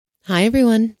Hi,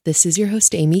 everyone. This is your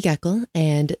host, Amy Geckel,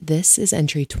 and this is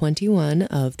entry 21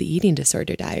 of the Eating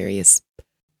Disorder Diaries.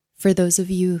 For those of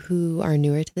you who are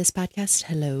newer to this podcast,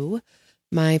 hello.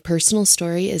 My personal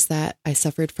story is that I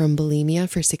suffered from bulimia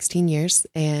for 16 years,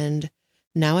 and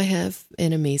now I have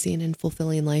an amazing and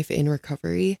fulfilling life in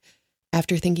recovery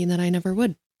after thinking that I never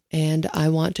would, and I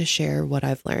want to share what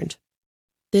I've learned.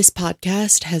 This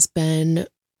podcast has been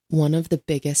one of the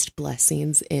biggest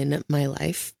blessings in my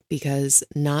life because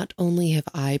not only have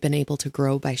I been able to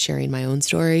grow by sharing my own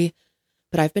story,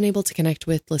 but I've been able to connect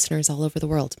with listeners all over the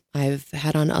world. I've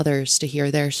had on others to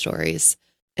hear their stories,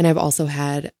 and I've also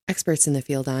had experts in the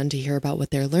field on to hear about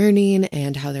what they're learning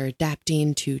and how they're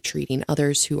adapting to treating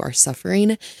others who are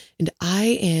suffering. And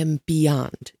I am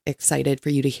beyond excited for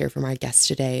you to hear from our guest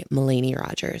today, Melainie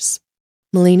Rogers.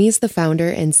 Melainie is the founder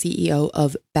and CEO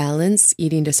of Balance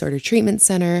Eating Disorder Treatment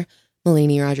Center,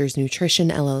 Melainie Rogers Nutrition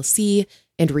LLC,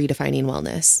 and Redefining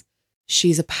Wellness.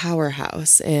 She's a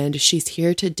powerhouse, and she's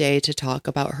here today to talk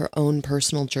about her own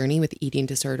personal journey with eating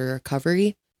disorder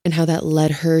recovery and how that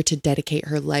led her to dedicate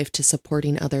her life to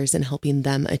supporting others and helping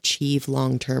them achieve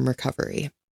long-term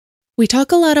recovery. We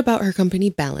talk a lot about her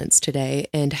company Balance today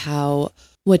and how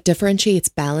what differentiates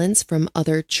Balance from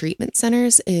other treatment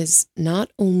centers is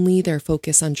not only their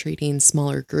focus on treating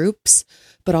smaller groups,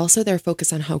 but also their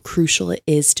focus on how crucial it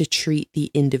is to treat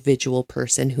the individual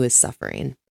person who is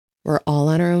suffering. We're all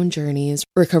on our own journeys.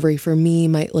 Recovery for me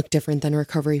might look different than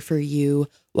recovery for you.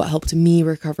 What helped me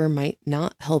recover might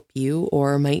not help you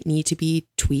or might need to be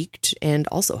tweaked and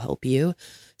also help you.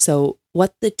 So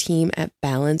what the team at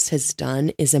Balance has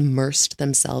done is immersed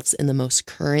themselves in the most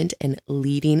current and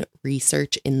leading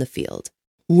research in the field.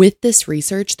 With this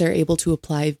research, they're able to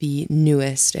apply the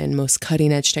newest and most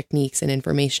cutting-edge techniques and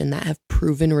information that have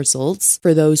proven results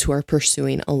for those who are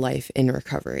pursuing a life in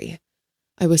recovery.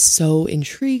 I was so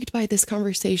intrigued by this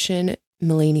conversation.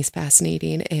 Melainie's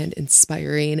fascinating and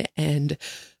inspiring, and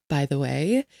by the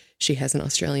way, she has an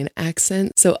Australian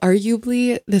accent, so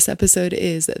arguably this episode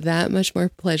is that much more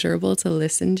pleasurable to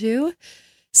listen to.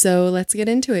 So let's get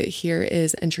into it. Here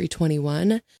is entry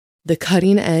 21, the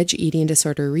cutting edge eating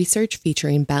disorder research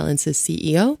featuring Balance's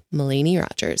CEO, Melainie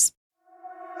Rogers.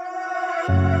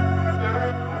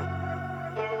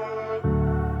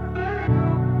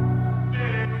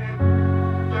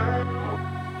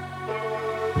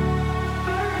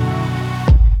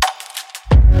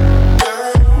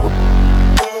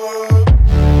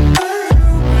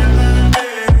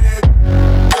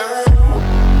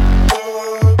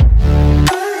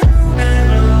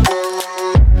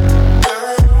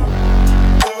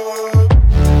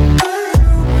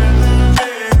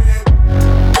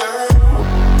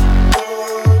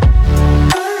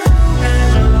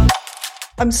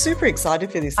 I'm super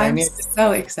excited for this, Amy. I'm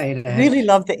so excited. I really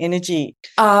love the energy.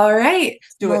 All right.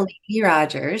 Melainie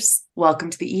Rogers, welcome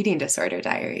to the Eating Disorder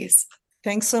Diaries.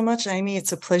 Thanks so much, Amy.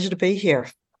 It's a pleasure to be here.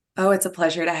 Oh, it's a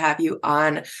pleasure to have you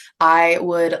on. I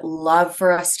would love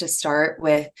for us to start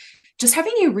with just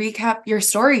having you recap your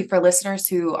story for listeners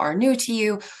who are new to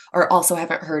you or also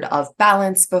haven't heard of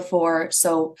Balance before.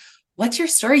 So what's your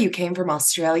story? You came from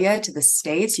Australia to the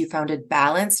States. You founded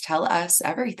Balance. Tell us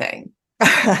everything.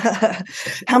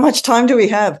 How much time do we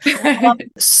have?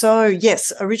 So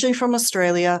yes, originally from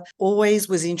Australia, always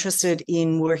was interested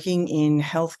in working in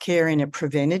healthcare in a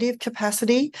preventative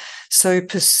capacity. So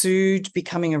pursued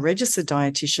becoming a registered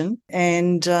dietitian,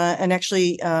 and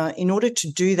actually, in order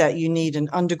to do that, you need an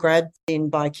undergrad in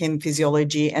biochem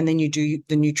physiology, and then you do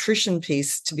the nutrition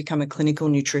piece to become a clinical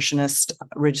nutritionist,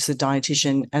 registered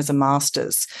dietitian as a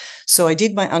master's. So I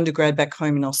did my undergrad back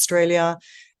home in Australia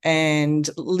and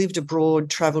lived abroad,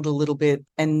 traveled a little bit,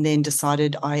 and then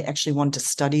decided I actually wanted to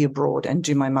study abroad and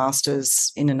do my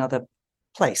master's in another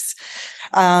place.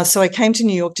 So I came to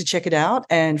New York to check it out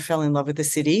and fell in love with the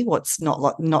city. What's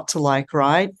not to like,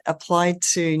 right? Applied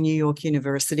to New York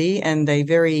University, and they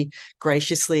very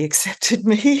graciously accepted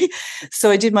me. So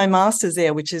I did my master's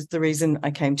there, which is the reason I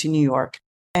came to New York.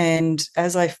 And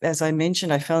as I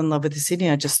mentioned, I fell in love with the city.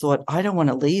 I just thought, I don't want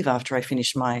to leave after I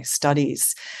finished my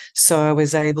studies. So I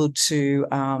was able to,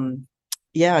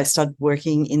 I started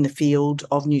working in the field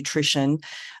of nutrition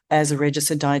as a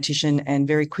registered dietitian, and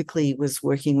very quickly was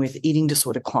working with eating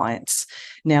disorder clients.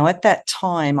 Now, at that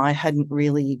time, I hadn't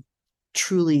really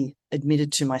truly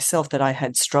admitted to myself that I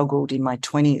had struggled in my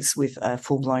 20s with a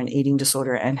full-blown eating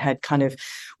disorder and had kind of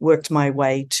worked my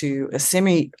way to a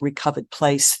semi-recovered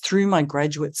place through my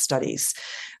graduate studies.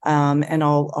 And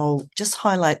I'll just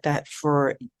highlight that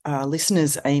for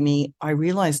listeners, Amy. I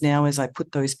realize now as I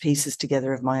put those pieces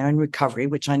together of my own recovery,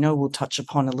 which I know we'll touch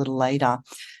upon a little later,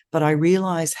 but I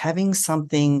realize having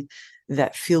something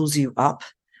that fills you up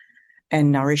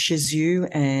and nourishes you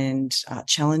and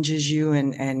challenges you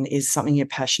and is something you're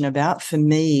passionate about. For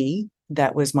me,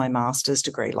 that was my master's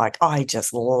degree. Like, I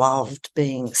just loved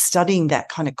studying that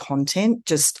kind of content.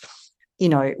 Just,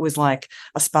 it was like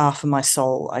a spa for my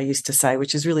soul, I used to say,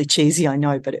 which is really cheesy, I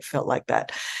know, but it felt like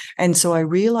that. And so I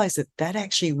realized that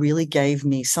actually really gave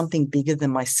me something bigger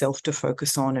than myself to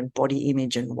focus on, and body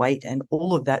image and weight and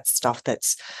all of that stuff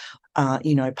that's,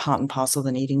 part and parcel of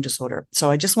an eating disorder. So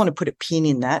I just want to put a pin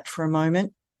in that for a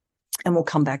moment, and we'll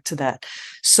come back to that.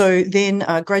 So then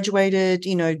graduated,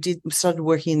 started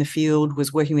working in the field,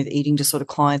 was working with eating disorder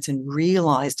clients, and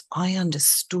realized I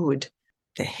understood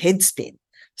the head spin.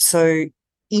 So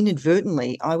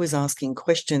inadvertently, I was asking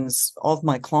questions of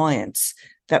my clients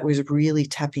that was really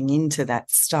tapping into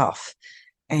that stuff.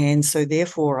 And so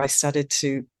therefore I started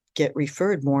to get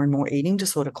referred more and more eating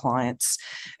disorder clients.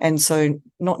 And so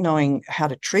not knowing how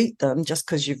to treat them, just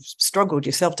because you've struggled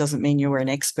yourself doesn't mean you're an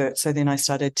expert. So then I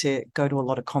started to go to a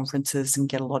lot of conferences and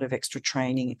get a lot of extra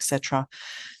training, etc.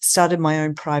 Started my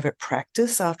own private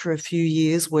practice after a few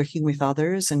years working with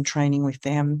others and training with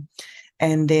them.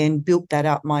 And then built that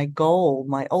up. My goal,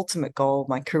 my ultimate goal,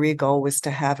 my career goal was to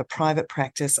have a private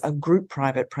practice, a group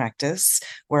private practice,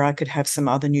 where I could have some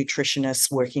other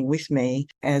nutritionists working with me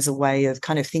as a way of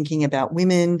kind of thinking about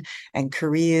women and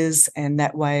careers. And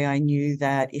that way I knew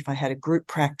that if I had a group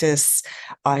practice,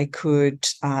 I could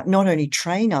not only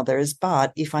train others,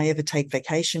 but if I ever take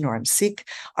vacation or I'm sick,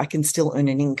 I can still earn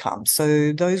an income.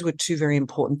 So those were two very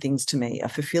important things to me: a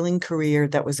fulfilling career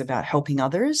that was about helping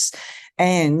others,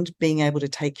 and being able to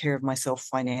take care of myself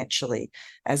financially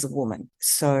as a woman.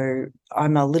 So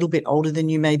I'm a little bit older than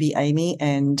you, maybe, Amy,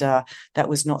 and that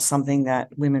was not something that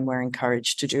women were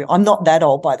encouraged to do. I'm not that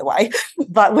old, by the way,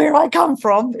 but where I come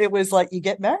from, it was like, you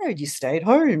get married, you stay at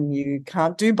home, you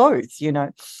can't do both,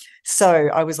 So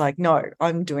I was like, no,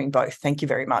 I'm doing both. Thank you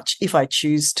very much, if I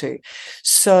choose to.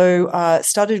 So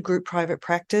started group private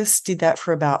practice, did that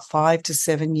for about 5 to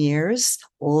 7 years,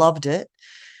 loved it.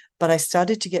 But I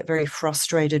started to get very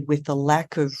frustrated with the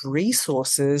lack of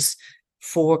resources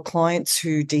for clients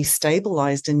who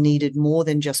destabilized and needed more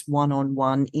than just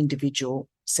one-on-one individual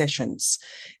sessions.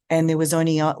 And there was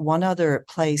only one other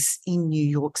place in New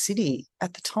York City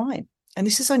at the time. And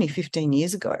this is only 15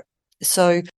 years ago.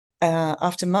 So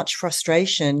after much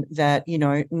frustration that,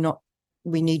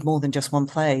 we need more than just one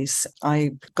place,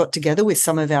 I got together with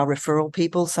some of our referral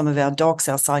people, some of our docs,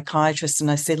 our psychiatrists, and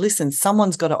I said, listen,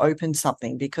 someone's got to open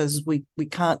something, because we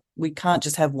can't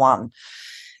just have one.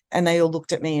 And they all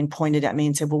looked at me and pointed at me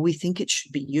and said, well, we think it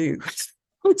should be you.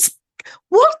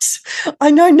 What?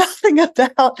 I know nothing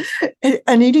about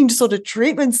an eating disorder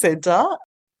treatment center.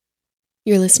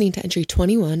 You're listening to Entry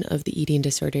 21 of the Eating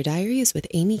Disorder Diaries with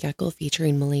Amy Geckel,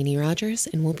 featuring Melainie Rogers,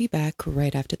 and we'll be back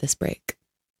right after this break.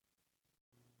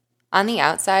 On the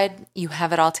outside, you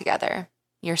have it all together.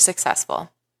 You're successful.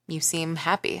 You seem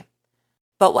happy.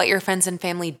 But what your friends and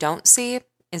family don't see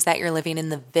is that you're living in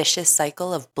the vicious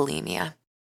cycle of bulimia.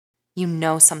 You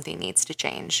know something needs to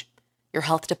change. Your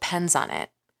health depends on it,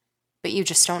 but you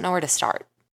just don't know where to start.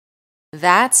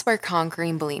 That's where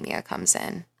Conquering Bulimia comes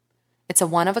in. It's a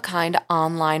one-of-a-kind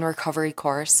online recovery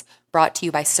course brought to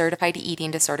you by certified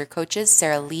eating disorder coaches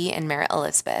Sarah Lee and Merritt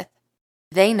Elizabeth.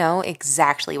 They know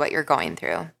exactly what you're going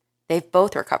through. They've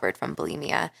both recovered from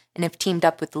bulimia and have teamed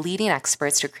up with leading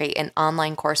experts to create an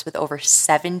online course with over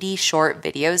 70 short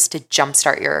videos to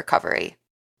jumpstart your recovery.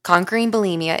 Conquering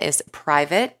Bulimia is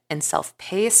private and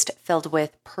self-paced, filled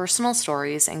with personal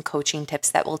stories and coaching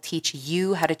tips that will teach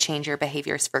you how to change your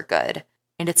behaviors for good.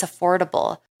 And it's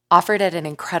affordable, offered at an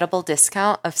incredible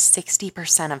discount of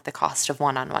 60% of the cost of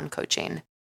one-on-one coaching.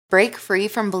 Break free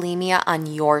from bulimia on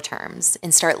your terms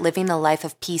and start living the life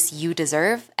of peace you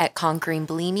deserve at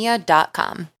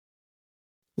conqueringbulimia.com.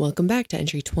 Welcome back to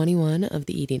Entry 21 of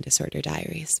the Eating Disorder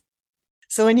Diaries.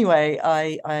 So anyway,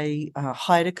 I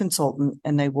hired a consultant,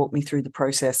 and they walked me through the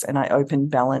process, and I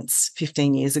opened Balance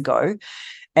 15 years ago.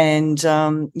 And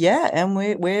and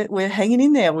we're hanging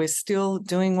in there. We're still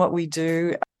doing what we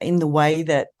do in the way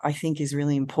that I think is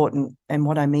really important. And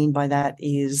what I mean by that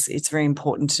is, it's very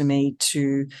important to me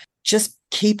to just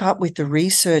keep up with the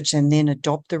research and then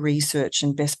adopt the research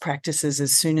and best practices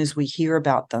as soon as we hear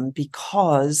about them,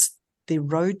 because the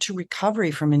road to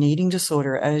recovery from an eating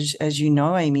disorder, as you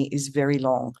know, Amy, is very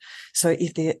long. So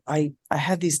I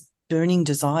have this burning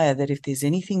desire that if there's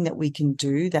anything that we can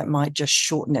do that might just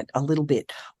shorten it a little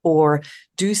bit, or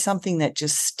do something that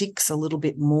just sticks a little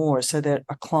bit more, so that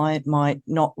a client might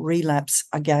not relapse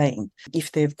again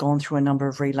if they've gone through a number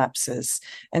of relapses.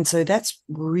 And so that's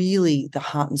really the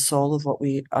heart and soul of what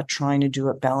we are trying to do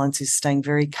at Balance, is staying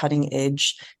very cutting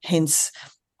edge, hence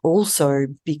also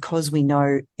because we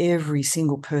know every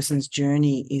single person's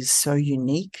journey is so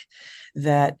unique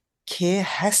that care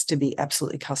has to be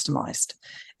absolutely customized.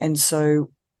 And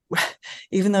so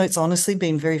even though it's honestly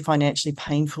been very financially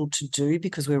painful to do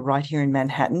because we're right here in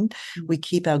Manhattan, we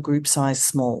keep our group size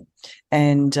small.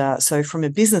 And so from a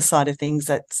business side of things,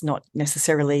 that's not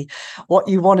necessarily what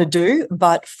you want to do,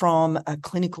 but from a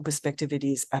clinical perspective, it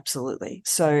is absolutely.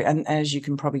 So, and as you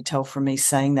can probably tell from me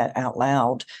saying that out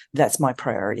loud, that's my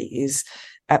priority, is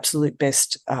absolute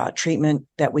best treatment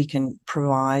that we can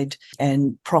provide,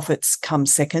 and profits come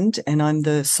second. And I'm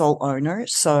the sole owner.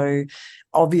 So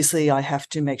obviously I have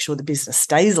to make sure the business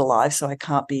stays alive. So I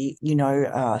can't be,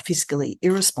 fiscally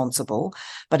irresponsible,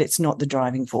 but it's not the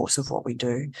driving force of what we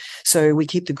do. So we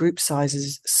keep the group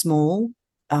sizes small,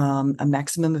 a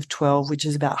maximum of 12, which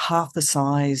is about half the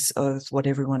size of what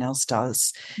everyone else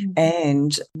does. Mm-hmm.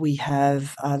 And we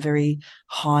have a very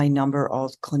high number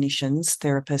of clinicians,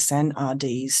 therapists, and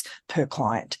RDs per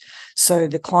client. So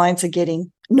the clients are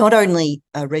getting not only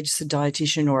a registered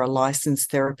dietitian or a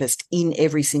licensed therapist in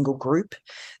every single group,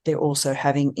 they're also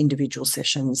having individual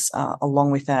sessions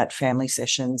along with that, family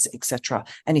sessions, etc.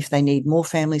 And if they need more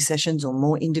family sessions or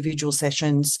more individual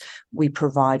sessions, we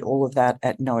provide all of that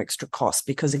at no extra cost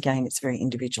because, again, it's very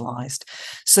individualized.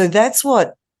 So that's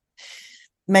what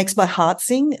makes my heart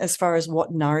sing as far as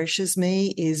what nourishes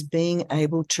me, is being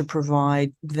able to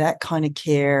provide that kind of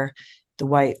care the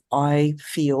way I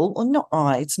feel, or not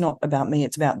it's not about me,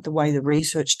 it's about the way the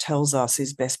research tells us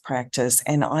is best practice,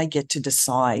 and I get to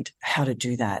decide how to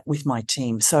do that with my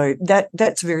team. So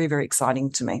that's very, very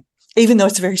exciting to me, even though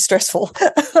it's very stressful.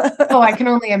 Oh, I can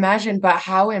only imagine, but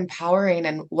how empowering,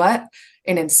 and what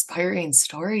an inspiring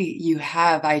story you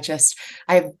have. I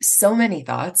have so many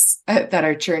thoughts that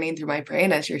are churning through my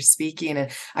brain as you're speaking.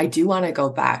 And I do want to go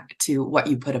back to what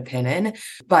you put a pin in.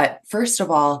 But first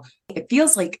of all, it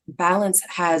feels like Balance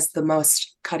has the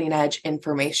most cutting edge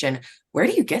information. Where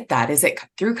do you get that? Is it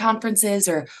through conferences,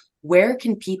 or where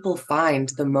can people find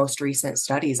the most recent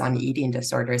studies on eating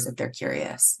disorders if they're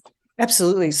curious?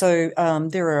 Absolutely. So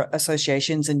there are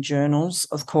associations and journals,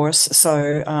 of course.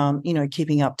 So,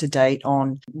 keeping up to date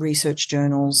on research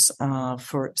journals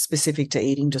for specific to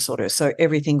eating disorders. So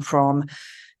everything from,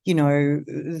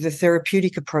 the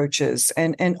therapeutic approaches.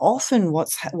 And often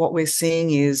what we're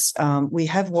seeing is we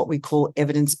have what we call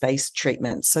evidence-based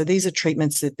treatments. So these are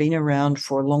treatments that have been around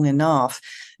for long enough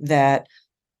that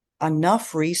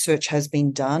enough research has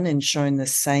been done and shown the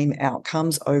same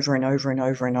outcomes over and over and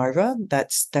over and over.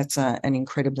 That's an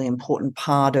incredibly important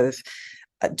part of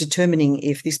determining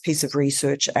if this piece of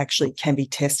research actually can be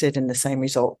tested and the same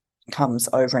result comes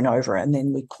over and over. And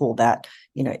then we call that,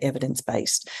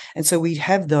 evidence-based. And so we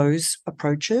have those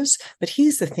approaches. But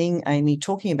here's the thing, Amy,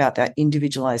 talking about that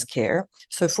individualized care.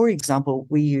 So for example,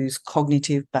 we use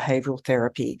cognitive behavioral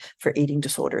therapy for eating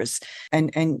disorders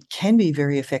and can be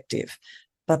very effective.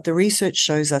 But the research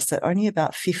shows us that only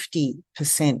about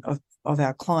 50% of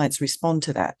our clients respond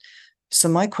to that. So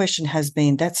my question has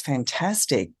been, that's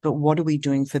fantastic, but what are we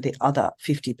doing for the other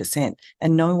 50%?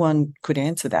 And no one could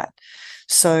answer that.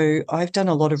 So I've done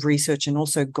a lot of research and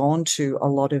also gone to a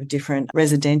lot of different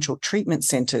residential treatment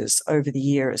centers over the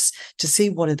years to see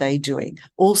what are they doing.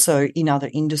 Also in other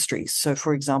industries. So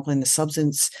for example, in the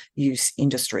substance use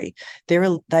industry,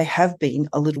 they have been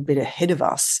a little bit ahead of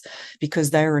us because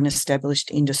they're an established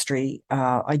industry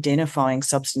identifying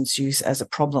substance use as a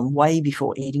problem way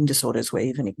before eating disorders were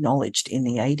even acknowledged in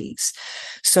the 80s.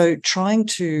 So trying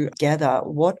to gather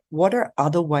what are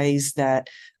other ways that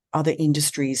other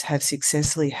industries have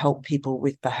successfully helped people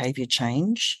with behavior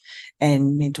change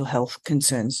and mental health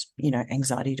concerns,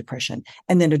 anxiety, depression,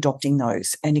 and then adopting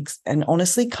those and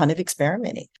honestly kind of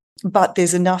experimenting. But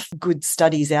there's enough good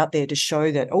studies out there to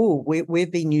show that,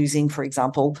 we've been using, for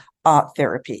example, art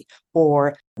therapy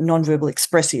or nonverbal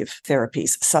expressive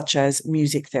therapies such as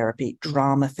music therapy,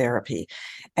 drama therapy.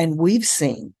 And we've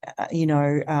seen,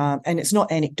 and it's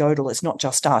not anecdotal, it's not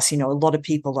just us, a lot of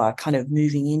people are kind of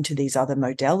moving into these other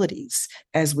modalities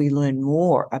as we learn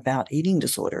more about eating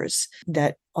disorders,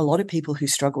 that a lot of people who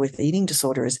struggle with eating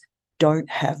disorders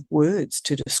don't have words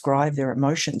to describe their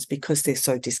emotions because they're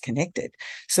so disconnected.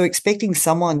 So expecting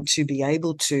someone to be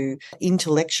able to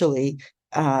intellectually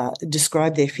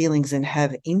describe their feelings and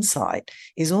have insight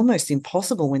is almost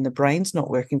impossible when the brain's not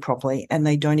working properly and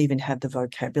they don't even have the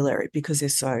vocabulary because they're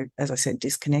so, as I said,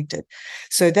 disconnected.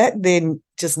 So that then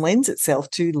just lends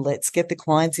itself to let's get the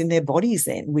clients in their bodies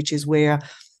then, which is where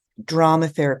drama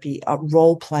therapy,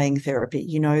 role-playing therapy,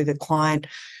 the client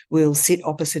will sit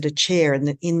opposite a chair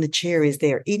and in the chair is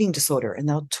their eating disorder and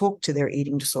they'll talk to their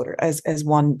eating disorder as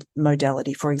one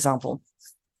modality, for example.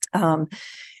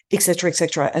 et cetera, et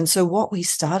cetera. And so what we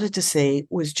started to see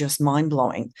was just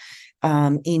mind-blowing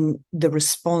in the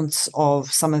response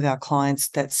of some of our clients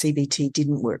that CBT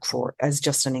didn't work for, as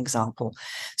just an example.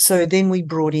 So then we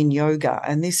brought in yoga,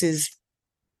 and this is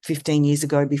 15 years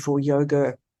ago, before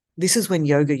yoga. This is when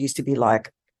yoga used to be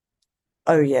like,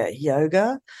 oh yeah,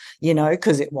 yoga,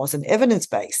 because it wasn't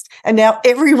evidence-based. And now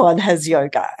everyone has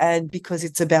yoga. And because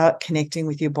it's about connecting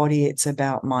with your body, it's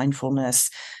about mindfulness,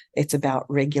 it's about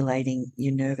regulating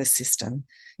your nervous system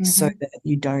so that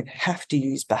you don't have to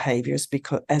use behaviors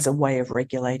as a way of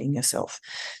regulating yourself.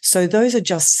 So those are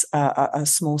just a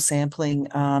small sampling.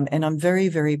 And I'm very,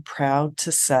 very proud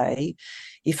to say,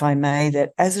 if I may,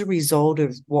 that as a result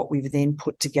of what we've then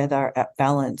put together at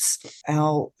Balance,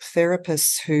 our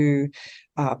therapists who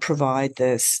provide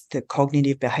the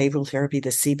cognitive behavioral therapy, the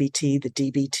CBT, the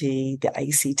DBT, the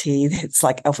ACT, it's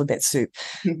like alphabet soup,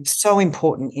 so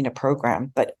important in a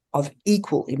program. But of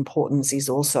equal importance is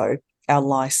also our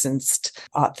licensed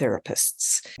art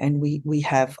therapists. And we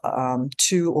have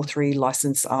 2 or 3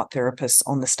 licensed art therapists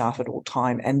on the staff at all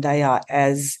time. And they are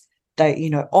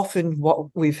often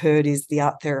what we've heard is the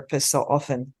art therapists are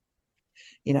often,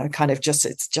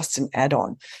 it's just an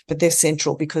add-on, but they're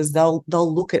central because they'll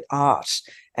look at art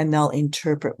and they'll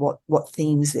interpret what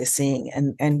themes they're seeing.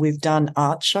 And we've done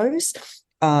art shows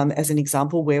as an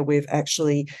example, where we've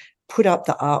actually put up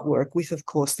the artwork with, of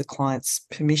course, the client's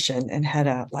permission, and had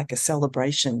a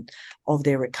celebration of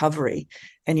their recovery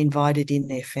and invited in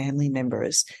their family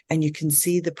members. And you can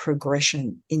see the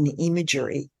progression in the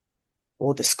imagery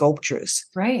or the sculptures.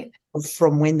 Right.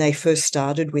 From when they first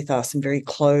started with us and very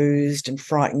closed and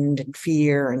frightened and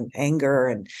fear and anger.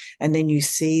 And then you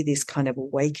see this kind of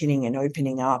awakening and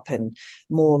opening up and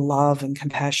more love and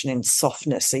compassion and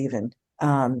softness even.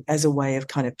 As a way of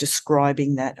kind of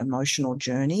describing that emotional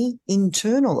journey,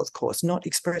 internal, of course, not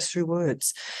expressed through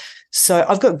words. So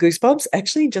I've got goosebumps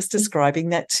actually just describing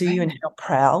that to you, and how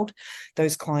proud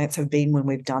those clients have been when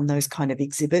we've done those kind of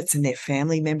exhibits and their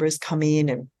family members come in,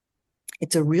 and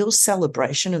it's a real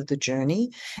celebration of the journey,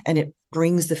 and it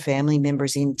brings the family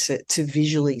members in to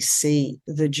visually see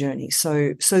the journey.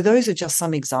 So those are just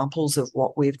some examples of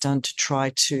what we've done to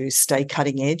try to stay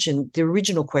cutting edge. And the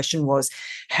original question was,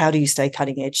 how do you stay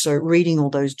cutting edge? So reading all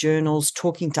those journals,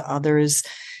 talking to others.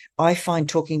 I find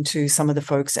talking to some of the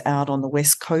folks out on the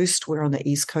West Coast, we're on the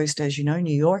East Coast, as you know,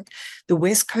 New York. The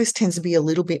West Coast tends to be a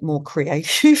little bit more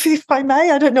creative, if I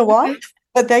may. I don't know why.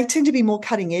 But they tend to be more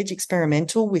cutting edge,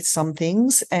 experimental with some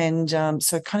things. And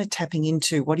so kind of tapping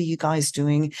into, what are you guys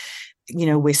doing?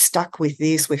 We're stuck with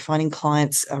this. We're finding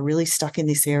clients are really stuck in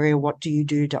this area. What do you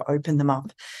do to open them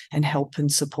up and help and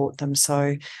support them?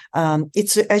 So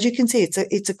it's, as you can see,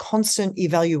 it's a constant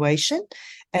evaluation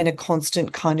and a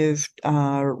constant kind of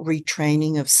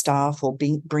retraining of staff, or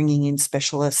bringing in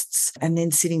specialists, and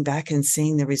then sitting back and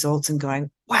seeing the results and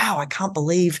going, wow, I can't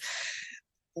believe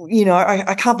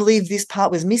I can't believe this part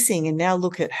was missing, and now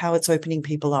look at how it's opening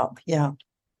people up. Yeah.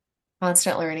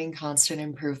 Constant learning, constant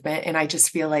improvement. And I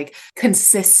just feel like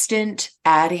consistent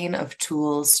adding of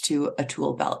tools to a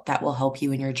tool belt that will help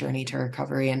you in your journey to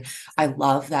recovery. And I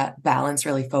love that Balance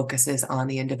really focuses on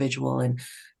the individual, and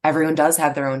everyone does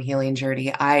have their own healing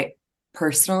journey. I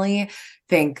personally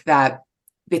think that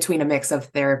between a mix of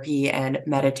therapy and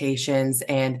meditations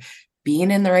and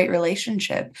being in the right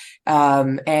relationship,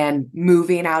 and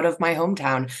moving out of my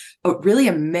hometown, really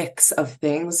a mix of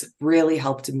things really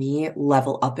helped me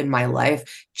level up in my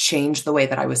life, change the way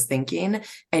that I was thinking,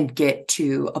 and get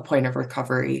to a point of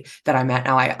recovery that I'm at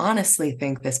now. I honestly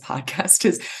think this podcast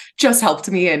has just helped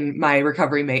me in my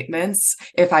recovery maintenance,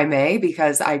 if I may,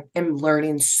 because I am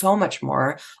learning so much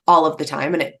more all of the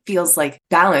time. And it feels like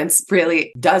Balance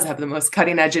really does have the most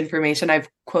cutting edge information. I've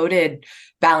quoted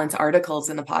Balance articles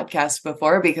in the podcast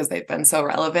before because they've been so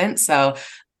relevant. So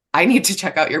I need to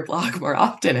check out your blog more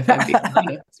often, if I'm being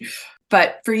honest.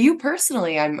 But for you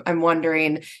personally, I'm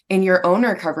wondering, in your own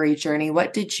recovery journey,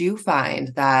 what did you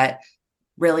find that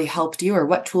really helped you, or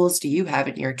what tools do you have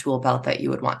in your tool belt that you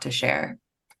would want to share?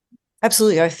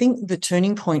 Absolutely. I think the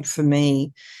turning point for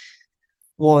me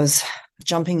was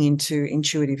jumping into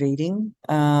intuitive eating.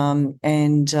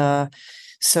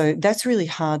 So that's really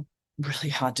hard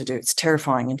to do. It's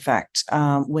terrifying, in fact,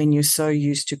 when you're so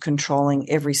used to controlling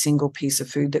every single piece of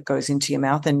food that goes into your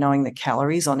mouth and knowing the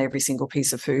calories on every single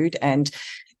piece of food. And,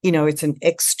 it's an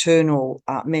external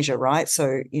measure, right?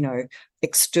 So,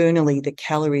 externally, the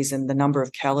calories and the number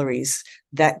of calories,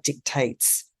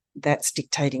 that's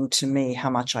dictating to me how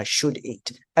much I should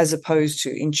eat, as opposed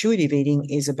to intuitive eating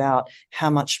is about how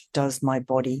much does my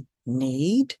body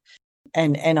need.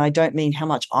 And I don't mean how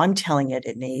much I'm telling it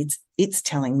needs, it's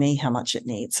telling me how much it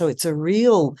needs. So it's a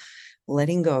real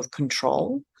letting go of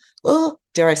control. Oh,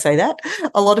 dare I say that?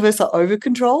 A lot of us are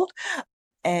over-controlled.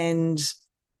 And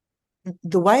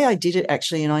the way I did it,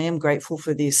 actually, and I am grateful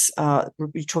for this,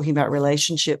 we're talking about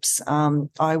relationships.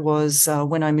 I was,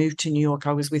 when I moved to New York,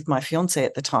 I was with my fiance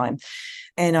at the time.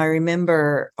 And I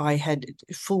remember I had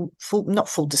not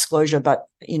full disclosure, but,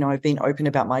 I've been open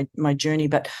about my journey,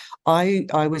 but I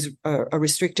was a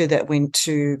restrictor that went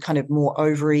to kind of more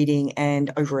overeating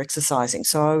and over-exercising.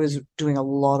 So I was doing a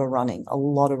lot of running,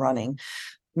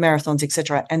 marathons,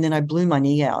 etc. And then I blew my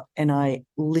knee out and I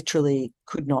literally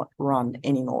could not run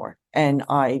anymore. And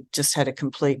I just had a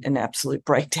complete and absolute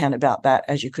breakdown about that,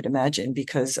 as you could imagine,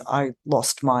 because I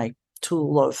lost my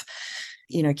tool of,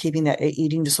 keeping that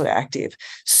eating disorder active.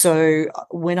 So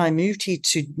when I moved here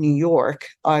to New York,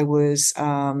 I was,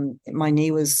 my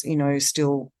knee was,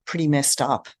 still pretty messed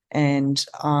up. And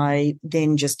I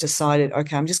then just decided,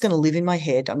 okay, I'm just going to live in my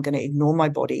head. I'm going to ignore my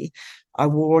body. I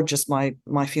wore just my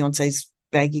fiance's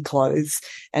baggy clothes.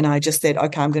 And I just said,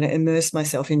 okay, I'm going to immerse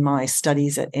myself in my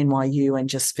studies at NYU and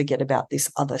just forget about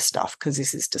this other stuff because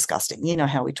this is disgusting. You know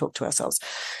how we talk to ourselves.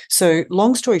 So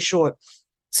long story short,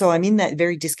 so I'm in that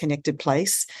very disconnected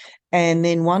place. And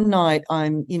then one night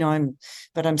I'm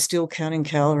still counting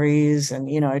calories and,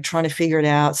 trying to figure it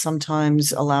out,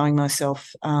 sometimes allowing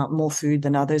myself more food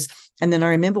than others. And then I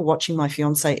remember watching my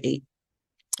fiance eat.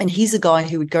 And he's a guy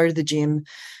who would go to the gym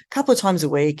a couple of times a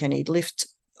week and he'd lift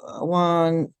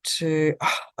 1, 2,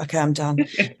 okay, I'm done.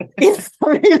 We're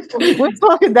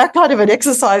talking that kind of an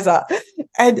exerciser.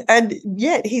 And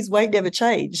yet his weight never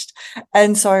changed.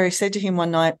 And so I said to him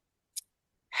one night,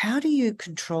 how do you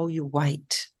control your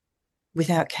weight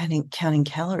without counting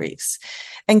calories?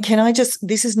 And can I just,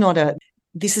 this is not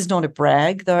a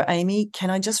brag though, Amy,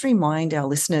 can I just remind our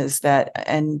listeners that,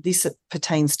 and this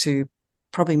pertains to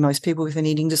probably most people with an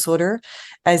eating disorder,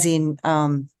 as in,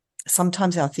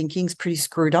 sometimes our thinking's pretty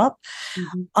screwed up.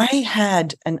 Mm-hmm. I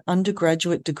had an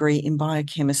undergraduate degree in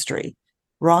biochemistry,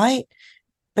 right?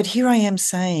 But here I am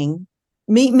saying,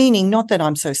 meaning not that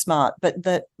I'm so smart, but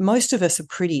that most of us are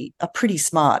pretty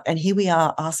smart. And here we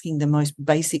are asking the most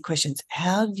basic questions.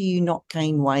 How do you not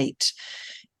gain weight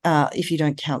if you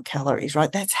don't count calories,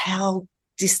 right? That's how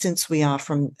distant we are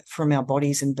from our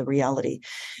bodies and the reality.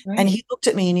 Right. And he looked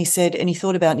at me and he said, and he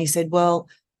thought about it and he said, well,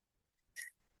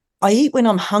 I eat when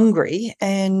I'm hungry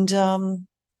and,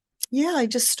 I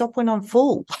just stop when I'm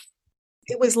full.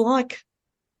 It was like,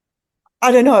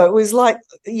 I don't know. It was like,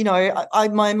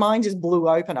 my mind just blew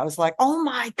open. I was like, oh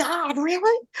my God,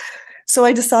 really? So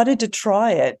I decided to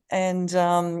try it and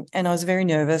I was very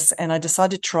nervous and I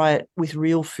decided to try it with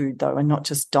real food though, and not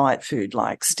just diet food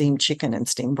like steamed chicken and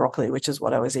steamed broccoli, which is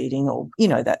what I was eating, or,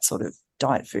 that sort of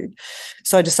diet food.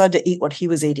 So I decided to eat what he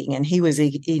was eating, and he was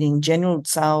eating General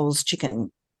Tso's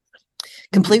chicken,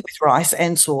 complete with rice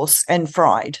and sauce and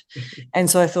fried. And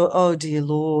so I thought, oh, dear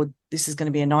Lord, this is going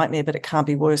to be a nightmare, but it can't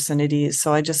be worse than it is.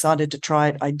 So I decided to try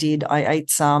it. I did. I ate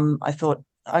some. I thought,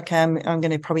 okay, I'm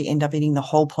going to probably end up eating the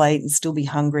whole plate and still be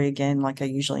hungry again like I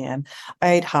usually am.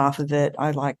 I ate half of it.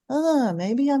 I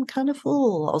maybe I'm kind of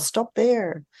full. I'll stop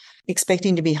there.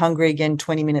 Expecting to be hungry again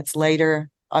 20 minutes later.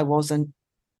 I wasn't.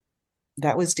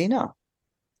 That was dinner.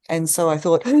 And so I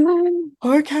thought,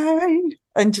 okay,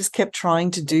 and just kept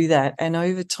trying to do that. And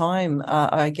over time,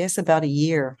 I guess over about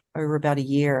a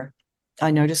year,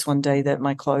 I noticed one day that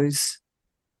my clothes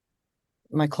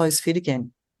fit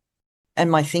again. And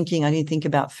my thinking, I didn't think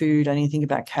about food. I didn't think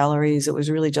about calories. It was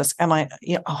really just, oh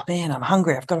man, I'm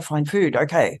hungry. I've got to find food.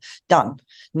 Okay, done.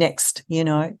 Next,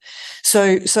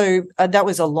 So that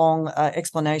was a long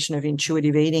explanation of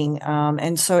intuitive eating.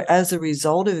 And so as a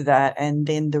result of that, and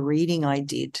then the reading I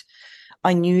did,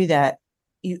 I knew that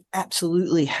you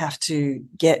absolutely have to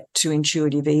get to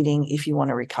intuitive eating if you want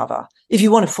to recover, if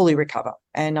you want to fully recover.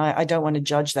 And I don't want to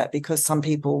judge that, because some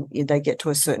people, they get to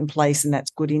a certain place and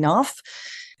that's good enough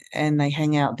and they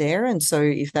hang out there. And so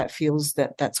if that feels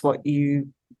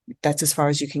that's as far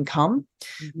as you can come.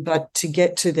 Mm-hmm. But to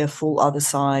get to the full other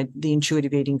side, the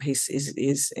intuitive eating piece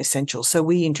is essential. So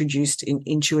we introduced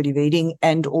intuitive eating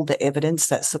and all the evidence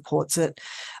that supports it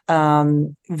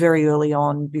very early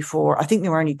on. Before, I think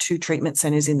there were only 2 treatment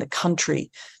centers in the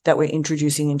country that were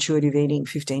introducing intuitive eating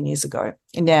 15 years ago.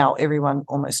 And now everyone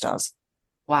almost does.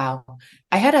 Wow.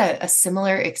 I had a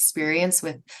similar experience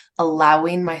with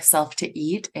allowing myself to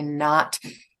eat and not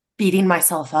beating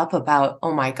myself up about,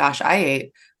 oh my gosh,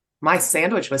 my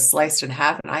sandwich was sliced in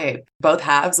half and I ate both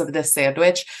halves of this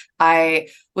sandwich. I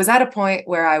was at a point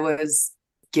where I was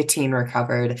getting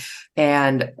recovered.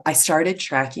 And I started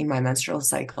tracking my menstrual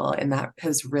cycle, and that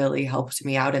has really helped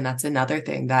me out. And that's another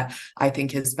thing that I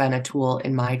think has been a tool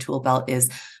in my tool belt, is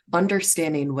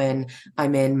understanding when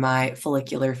I'm in my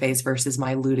follicular phase versus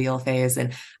my luteal phase.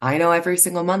 And I know every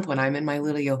single month when I'm in my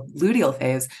luteal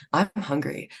phase, I'm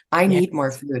hungry. I need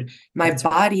more food. My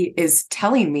body is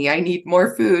telling me I need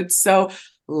more food. So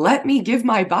let me give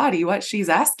my body what she's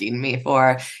asking me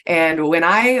for. And when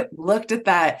I looked at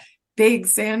that big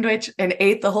sandwich and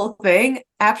ate the whole thing,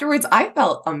 afterwards, I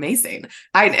felt amazing.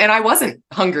 I wasn't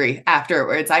hungry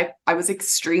afterwards. I was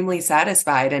extremely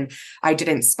satisfied, and I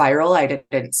didn't spiral. I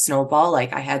didn't snowball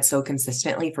like I had so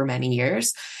consistently for many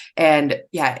years. And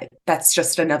yeah, that's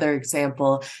just another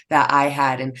example that I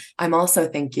had. And I'm also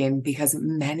thinking, because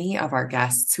many of our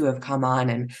guests who have come on,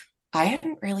 and I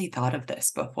hadn't really thought of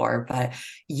this before, but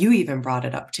you even brought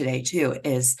it up today too,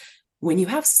 is when you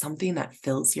have something that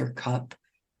fills your cup,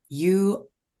 you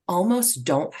almost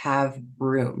don't have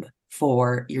room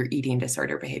for your eating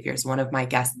disorder behaviors. One of my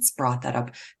guests brought that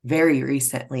up very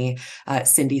recently,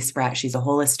 Cindy Spratt. She's a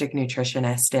holistic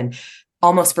nutritionist, and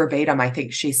almost verbatim, I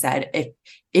think she said,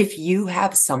 if you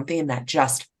have something that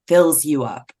just fills you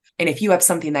up, and if you have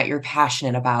something that you're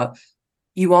passionate about,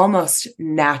 you almost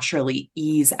naturally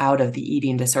ease out of the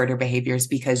eating disorder behaviors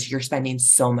because you're spending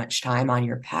so much time on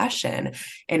your passion.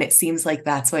 And it seems like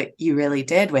that's what you really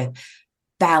did with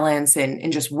balance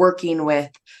and just working with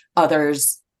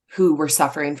others who were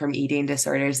suffering from eating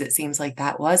disorders. It seems like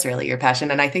that was really your passion.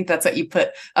 And I think that's what you put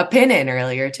a pin in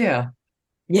earlier too.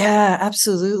 Yeah,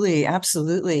 absolutely.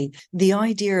 Absolutely. The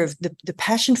idea of the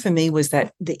passion for me was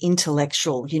that the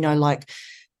intellectual, like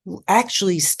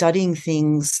actually studying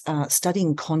things,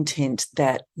 studying content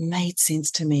that made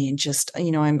sense to me, and just,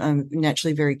 I'm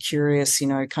naturally very curious,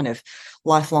 kind of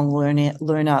lifelong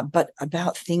learner, but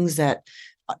about things that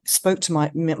spoke to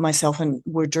myself and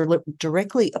were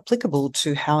directly applicable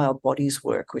to how our bodies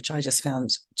work, which I just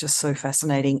found just so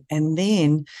fascinating. And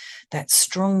then that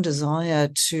strong desire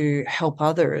to help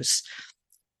others.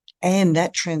 And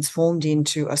that transformed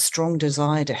into a strong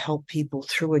desire to help people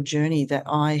through a journey that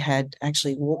I had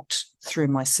actually walked through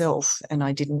myself, and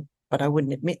but I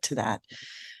wouldn't admit to that.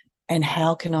 And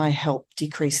how can I help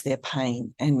decrease their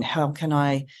pain? And how can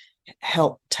I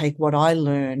help take what I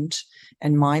learned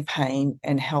and my pain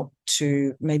and help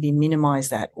to maybe minimize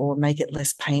that or make it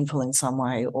less painful in some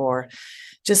way, or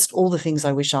just all the things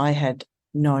I wish I had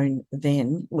known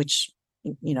then, which,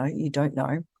 you don't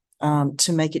know.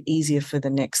 To make it easier for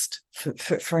the next,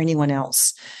 for anyone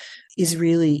else, is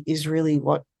really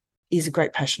what is a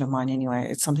great passion of mine anyway.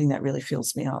 It's something that really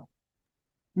fills me up.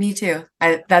 Me too.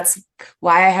 That's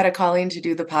why I had a calling to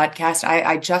do the podcast.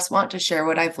 I just want to share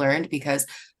what I've learned, because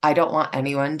I don't want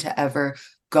anyone to ever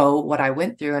go what I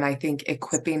went through. And I think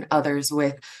equipping others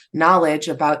with knowledge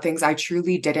about things I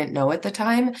truly didn't know at the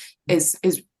time is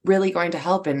really going to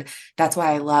help. And that's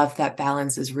why I love that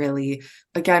balance is really,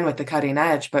 again, with the cutting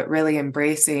edge, but really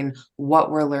embracing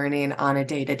what we're learning on a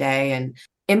day-to-day and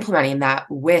implementing that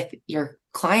with your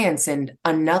clients. And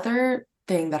another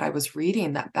thing that I was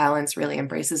reading that balance really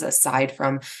embraces, aside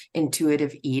from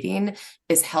intuitive eating,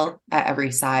 is health at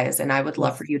every size. And I would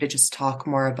love for you to just talk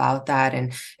more about that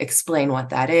and explain what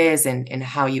that is and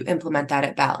how you implement that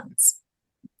at Balance.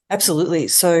 Absolutely.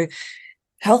 So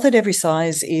health at every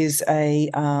size is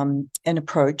an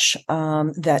approach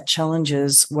that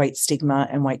challenges weight stigma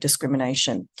and weight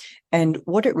discrimination. And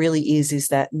what it really is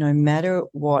that no matter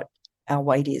what our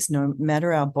weight is, no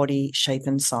matter our body shape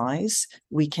and size,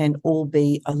 we can all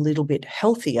be a little bit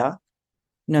healthier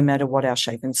no matter what our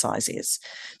shape and size is.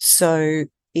 So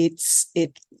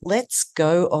it lets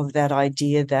go of that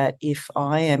idea that if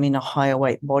I am in a higher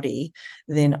weight body,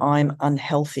 then I'm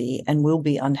unhealthy and will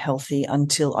be unhealthy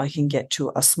until I can get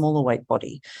to a smaller weight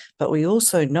body. But we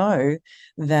also know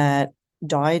that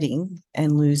dieting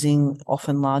and losing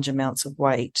often large amounts of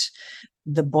weight,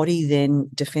 the body then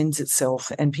defends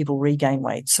itself and people regain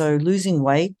weight. So losing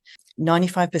weight,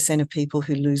 95% of people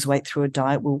who lose weight through a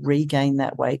diet will regain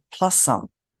that weight plus some.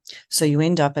 So you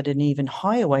end up at an even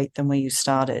higher weight than where you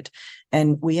started.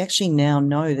 And we actually now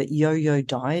know that yo-yo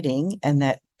dieting and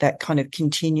that kind of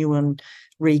continuum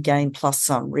regain plus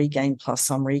some, regain plus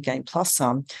some, regain plus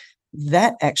some,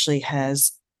 that actually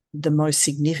has the most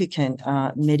significant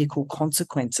medical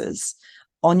consequences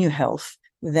on your health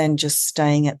than just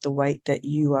staying at the weight that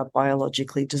you are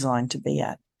biologically designed to be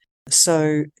at.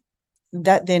 So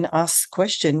that then asks the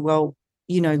question, well,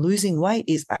 losing weight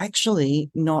is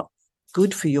actually not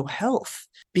good for your health,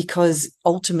 because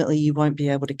ultimately you won't be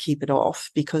able to keep it off,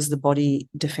 because the body,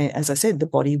 as I said, the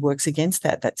body works against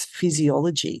that. That's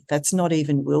physiology. That's not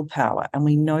even willpower. And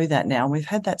we know that now. We've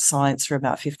had that science for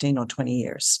about 15 or 20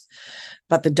 years.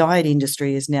 But the diet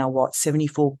industry is now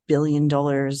 $74 billion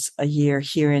a year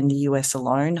here in the US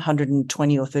alone,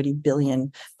 120 or 30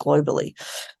 billion globally.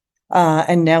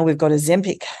 And now we've got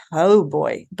Ozempic. Oh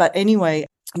boy. But anyway,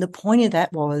 the point of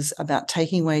that was about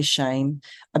taking away shame,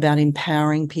 about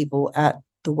empowering people at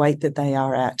the weight that they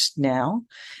are at now,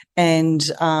 and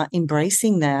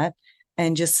embracing that,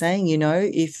 and just saying,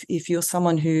 if you're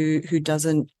someone who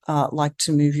doesn't like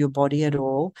to move your body at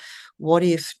all, what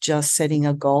if just setting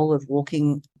a goal of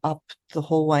walking up the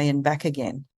hallway and back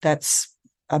again? That's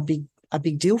a big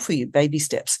deal for you, baby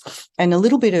steps. And a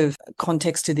little bit of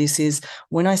context to this is,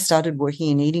 when I started working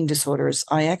in eating disorders,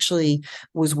 I actually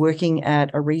was working at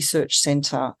a research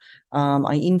center.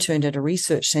 I interned at a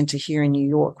research center here in New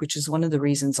York, which is one of the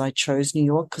reasons I chose New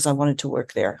York, because I wanted to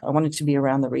work there. I wanted to be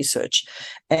around the research.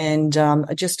 And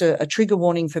just a trigger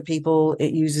warning for people,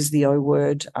 it uses the O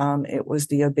word. It was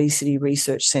the Obesity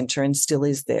Research Center and still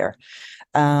is there.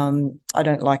 I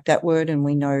don't like that word, and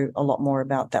we know a lot more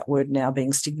about that word now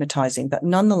being stigmatizing. But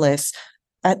nonetheless,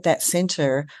 at that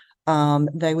center,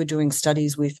 they were doing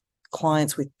studies with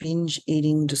clients with binge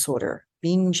eating disorder.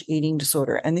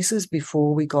 And this is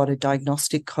before we got a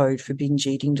diagnostic code for binge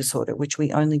eating disorder, which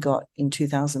we only got in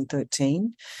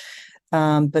 2013.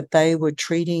 But they were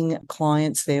treating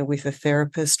clients there with a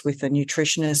therapist, with a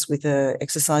nutritionist, with an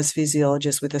exercise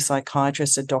physiologist, with a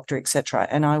psychiatrist, a doctor, etc.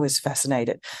 And I was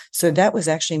fascinated. So that was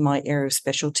actually my area of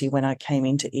specialty when I came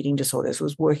into eating disorders,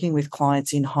 was working with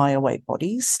clients in higher weight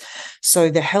bodies. So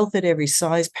the health at every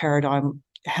size paradigm,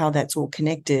 how that's all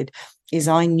connected, is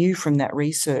I knew from that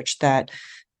research that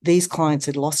these clients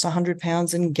had lost 100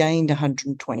 pounds and gained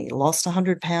 120, lost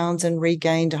 100 pounds and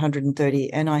regained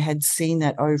 130. And I had seen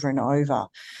that over and over.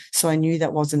 So I knew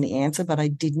that wasn't the answer, but I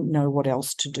didn't know what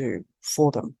else to do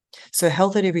for them. So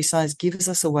health at every size gives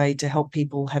us a way to help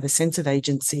people have a sense of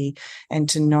agency, and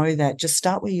to know that just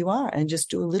start where you are and just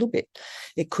do a little bit.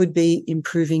 It could be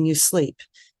improving your sleep.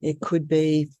 It could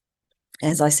be,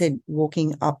 as I said,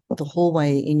 walking up the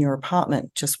hallway in your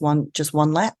apartment, just one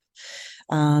lap.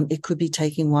 It could be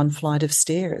taking one flight of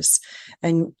stairs,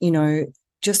 and,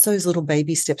 just those little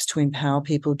baby steps to empower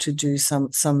people to do some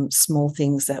small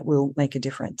things that will make a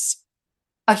difference.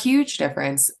 A huge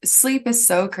difference. Sleep is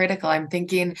so critical. I'm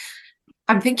thinking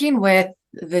with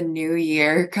the new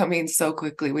year coming so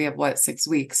quickly, we have 6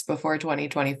 weeks before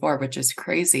 2024, which is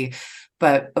crazy.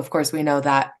 But of course, we know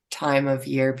that time of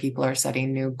year, people are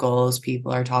setting new goals.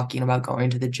 People are talking about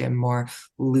going to the gym more,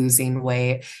 losing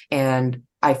weight. And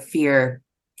I fear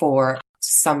for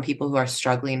some people who are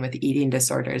struggling with eating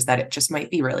disorders that it just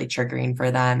might be really triggering for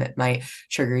them. It might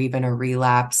trigger even a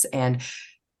relapse. And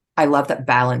I love that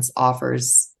Balance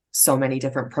offers so many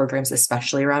different programs,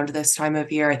 especially around this time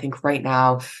of year. I think right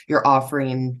now you're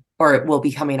offering, or it will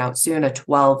be coming out soon, a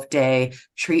 12-day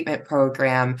treatment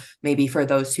program, maybe for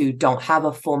those who don't have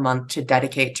a full month to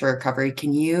dedicate to recovery.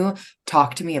 Can you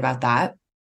talk to me about that?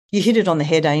 You hit it on the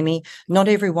head, Amy. Not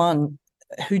everyone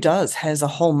who does has a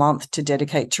whole month to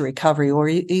dedicate to recovery, or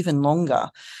even longer.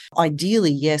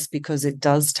 Ideally, yes, because it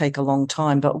does take a long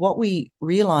time. But what we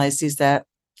realized is that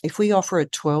if we offer a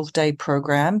 12-day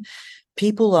program,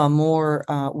 people are more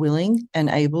willing and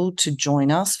able to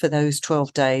join us for those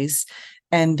 12 days.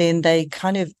 And then they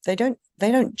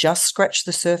don't just scratch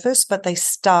the surface, but they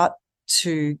start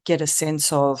to get a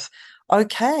sense of,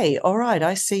 okay, all right,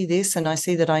 I see this, and I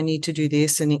see that I need to do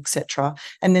this, and etc.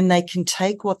 And then they can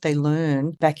take what they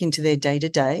learn back into their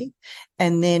day-to-day.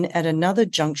 And then at another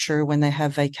juncture, when they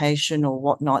have vacation or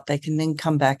whatnot, they can then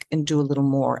come back and do a little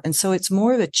more. And so it's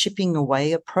more of a chipping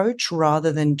away approach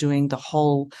rather than doing the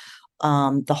whole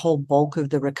bulk of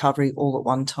the recovery all at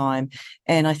one time.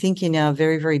 And I think in our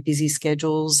very, very busy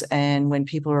schedules, and when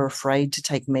people are afraid to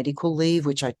take medical leave,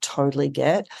 which I totally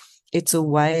get, it's a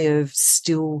way of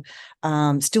still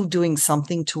doing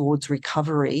something towards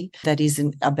recovery that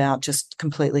isn't about just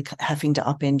completely having to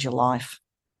upend your life.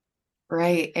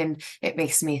 Right. And it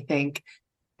makes me think,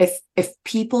 if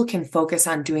people can focus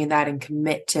on doing that and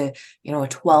commit to, a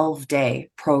 12-day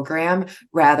program,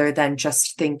 rather than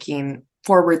just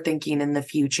forward thinking in the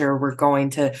future, we're going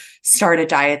to start a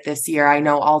diet this year. I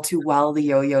know all too well the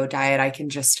yo-yo diet. I can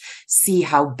just see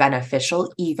how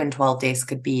beneficial even 12 days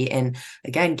could be. And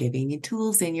again, giving you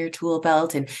tools in your tool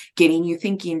belt and getting you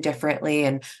thinking differently.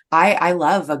 And I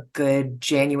love a good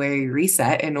January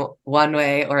reset in one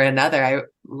way or another. I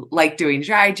like doing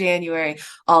dry January,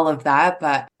 all of that,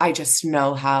 but I just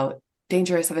know how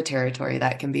dangerous of a territory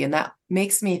that can be. And that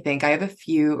makes me think I have a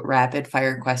few rapid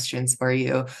fire questions for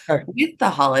you. Sure. With the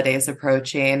holidays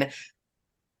approaching,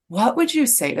 what would you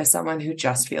say to someone who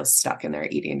just feels stuck in their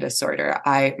eating disorder?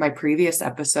 My previous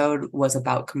episode was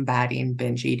about combating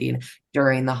binge eating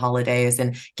during the holidays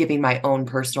and giving my own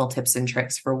personal tips and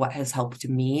tricks for what has helped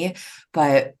me.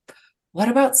 But what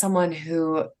about someone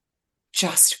who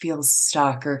just feels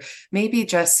stuck, or maybe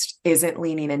just isn't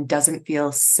leaning and doesn't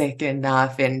feel sick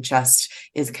enough and just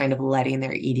is kind of letting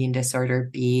their eating disorder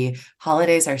be?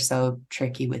 Holidays are so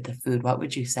tricky with the food. What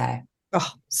would you say?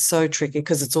 Oh, so tricky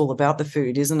because it's all about the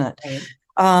food, isn't it? Right.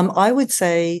 I would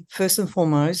say, first and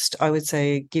foremost, I would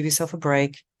say give yourself a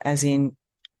break, as in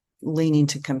lean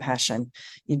into compassion.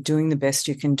 You're doing the best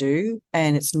you can do,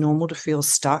 and it's normal to feel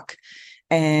stuck.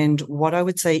 And what I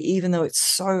would say, even though it's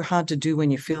so hard to do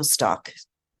when you feel stuck,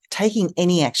 taking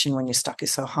any action when you're stuck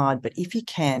is so hard. But if you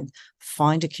can,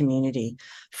 find a community,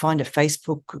 find a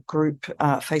Facebook group,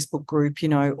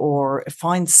 or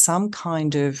find some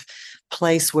kind of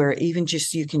place where even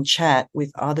just you can chat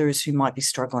with others who might be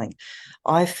struggling.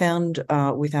 I found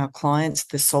with our clients,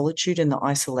 the solitude and the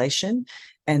isolation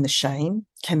and the shame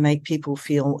can make people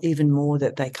feel even more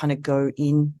that they kind of go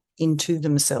into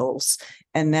themselves,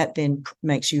 and that then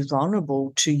makes you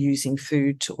vulnerable to using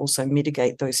food to also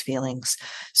mitigate those feelings.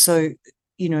 So,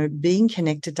 being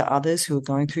connected to others who are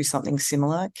going through something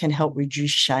similar can help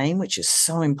reduce shame, which is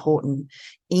so important,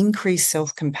 increase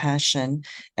self-compassion,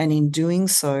 and in doing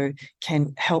so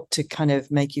can help to kind of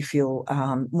make you feel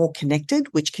more connected,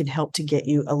 which can help to get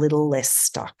you a little less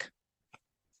stuck.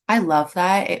 I love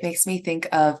that. It makes me think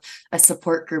of a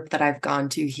support group that I've gone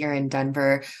to here in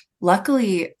Denver.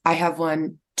 Luckily, I have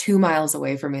one 2 miles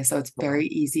away from me, so it's very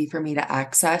easy for me to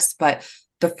access. But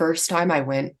the first time I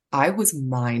went, I was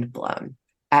mind blown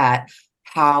at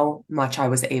how much I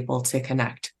was able to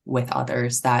connect with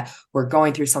others that were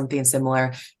going through something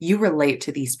similar. You relate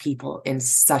to these people in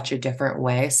such a different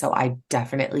way. So I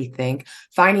definitely think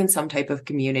finding some type of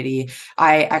community.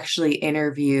 I actually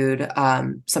interviewed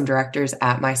some directors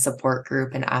at my support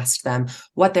group and asked them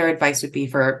what their advice would be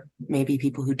for maybe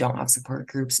people who don't have support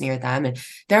groups near them. And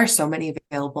there are so many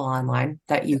available online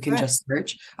that you can just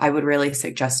search. I would really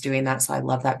suggest doing that. So I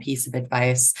love that piece of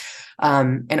advice.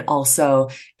 And also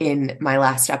in my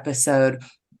last episode,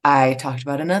 I talked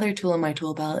about another tool in my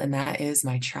tool belt, and that is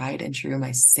my tried and true,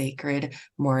 my sacred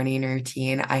morning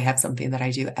routine. I have something that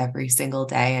I do every single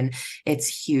day, and it's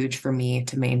huge for me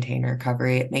to maintain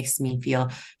recovery. It makes me feel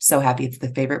so happy. It's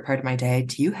the favorite part of my day.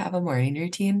 Do you have a morning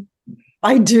routine?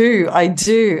 I do.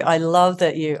 I love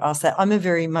that you asked that. I'm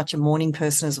very much a morning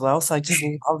person as well. So I just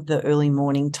love the early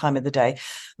morning time of the day.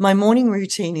 My morning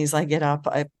routine is I get up,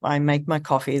 I make my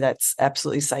coffee. That's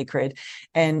absolutely sacred.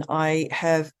 And I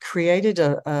have created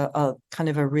a kind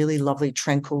of a really lovely,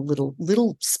 tranquil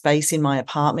little space in my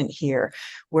apartment here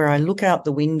where I look out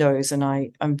the windows, and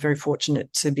I'm very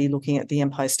fortunate to be looking at the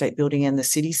Empire State Building and the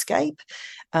cityscape.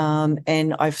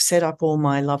 And I've set up all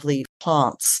my lovely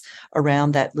plants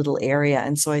around that little area.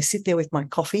 And so I sit there with my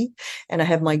coffee and I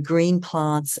have my green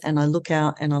plants, and I look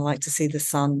out and I like to see the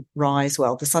sun rise.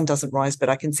 Well, the sun doesn't rise, but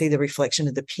I can see the reflection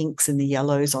of the pinks and the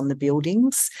yellows on the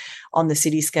buildings, on the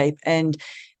cityscape. And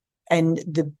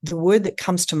the word that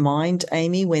comes to mind,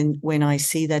 Amy, when I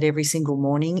see that every single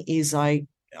morning is I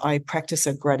practice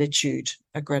a gratitude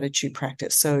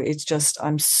practice. So it's just,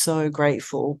 I'm so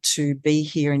grateful to be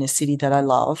here in a city that I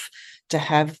love,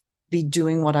 to be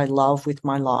doing what I love with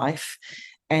my life,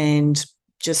 and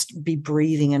just be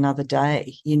breathing another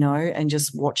day, and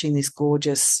just watching this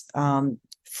gorgeous,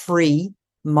 free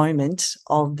moment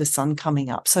of the sun coming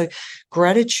up. So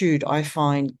gratitude, I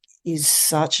find, is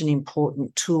such an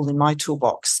important tool in my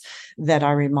toolbox that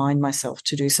I remind myself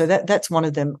to do. So that's one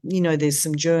of them. There's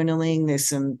some journaling, there's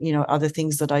some, other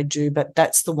things that I do, but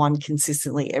that's the one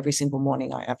consistently every single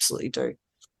morning I absolutely do.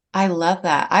 I love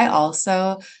that. I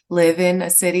also live in a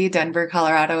city. Denver,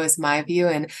 Colorado is my view,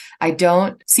 and I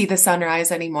don't see the sunrise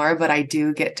anymore, but I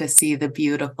do get to see the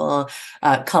beautiful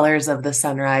colors of the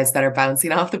sunrise that are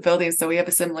bouncing off the buildings. So we have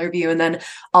a similar view. And then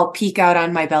I'll peek out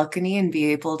on my balcony and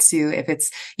be able to, if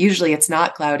it's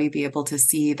not cloudy, be able to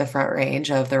see the Front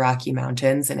Range of the Rocky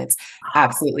Mountains, and it's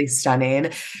absolutely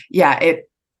stunning. Yeah,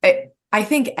 I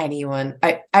think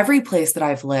every place that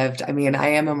I've lived, I mean, I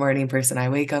am a morning person. I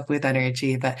wake up with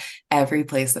energy, but every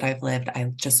place that I've lived,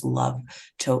 I just love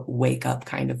to wake up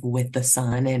kind of with the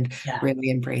sun and really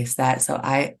embrace that. So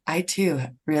I too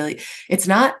really, it's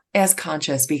not as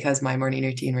conscious because my morning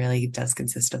routine really does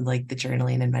consist of like the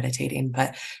journaling and meditating,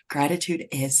 but gratitude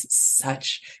is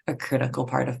such a critical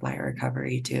part of my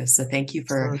recovery too. So thank you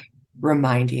for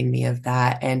reminding me of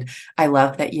that. And I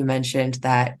love that you mentioned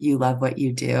that you love what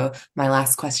you do. My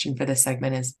last question for this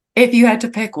segment is, if you had to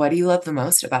pick, what do you love the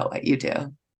most about what you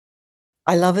do?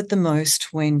 I love it the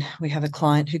most when we have a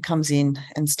client who comes in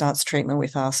and starts treatment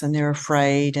with us and they're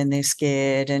afraid and they're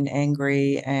scared and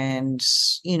angry and,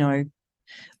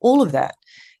 all of that.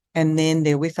 And then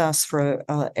they're with us for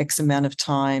X amount of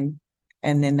time.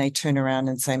 And then they turn around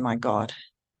and say, my God,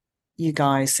 you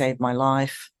guys saved my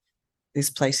life.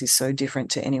 This place is so different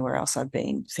to anywhere else I've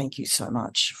been. Thank you so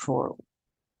much for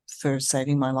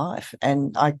saving my life.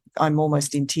 And I'm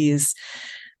almost in tears.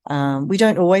 We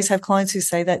don't always have clients who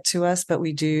say that to us, but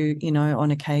we do,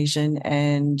 on occasion,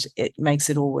 and it makes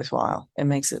it all worthwhile. It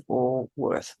makes it all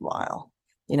worthwhile,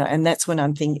 and that's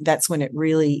when that's when it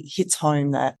really hits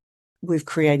home that we've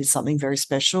created something very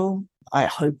special. I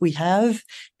hope we have.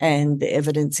 And the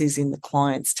evidence is in the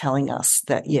clients telling us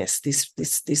that, yes,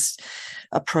 this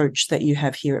approach that you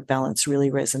have here at Balance really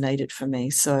resonated for me.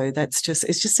 So it's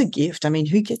just a gift. I mean,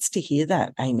 who gets to hear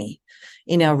that, Amy,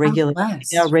 in our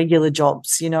regular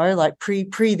jobs, like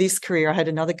pre this career, I had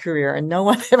another career and no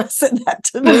one ever said that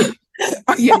to me.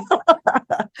 Yeah,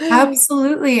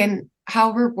 absolutely. And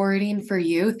how rewarding for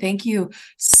you. Thank you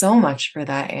so much for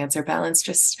that answer,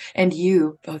 Balance. And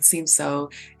you both seem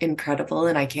so incredible.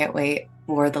 And I can't wait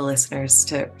for the listeners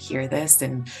to hear this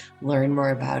and learn more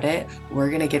about it. We're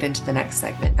going to get into the next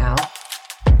segment now.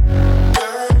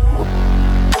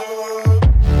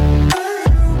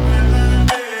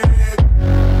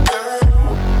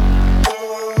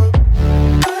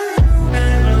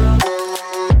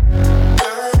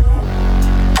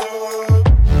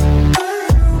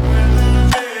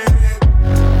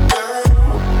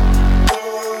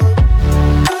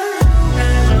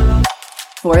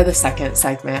 For the second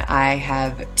segment, I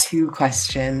have 2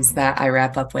 questions that I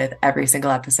wrap up with every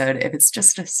single episode. If it's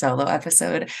just a solo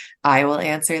episode, I will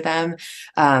answer them.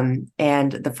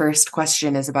 And the first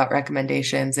question is about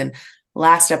recommendations. And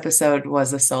last episode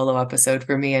was a solo episode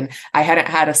for me, and I hadn't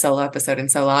had a solo episode in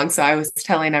so long. So I was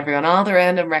telling everyone all the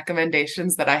random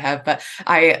recommendations that I have, but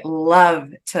I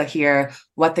love to hear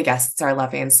what the guests are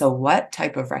loving. So what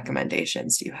type of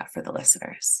recommendations do you have for the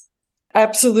listeners?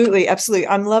 Absolutely.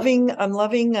 I'm loving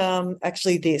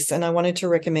actually this, and I wanted to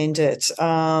recommend it.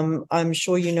 I'm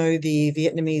sure you know the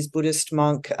Vietnamese Buddhist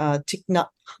monk Thich Nhat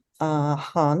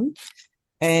Hanh,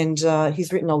 and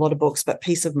he's written a lot of books, but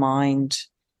Peace of Mind.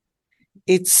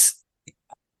 It's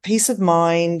peace of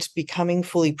mind, becoming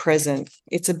fully present.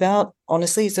 It's about,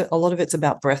 honestly, a lot of it's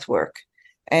about breath work.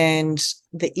 And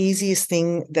the easiest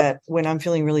thing that when I'm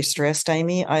feeling really stressed,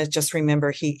 Amy, I just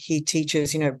remember he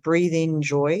teaches, breathe in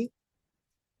joy.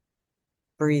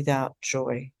 Breathe out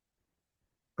joy.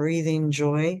 Breathe in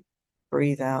joy.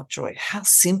 Breathe out joy. How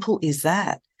simple is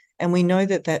that? And we know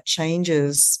that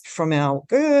changes from our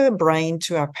brain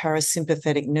to our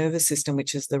parasympathetic nervous system,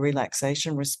 which is the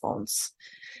relaxation response.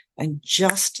 And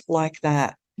just like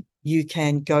that, you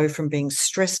can go from being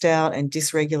stressed out and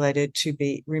dysregulated to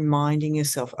be reminding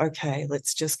yourself, okay,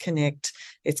 let's just connect.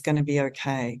 It's going to be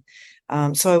okay.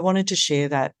 So I wanted to share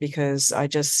that because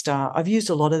I've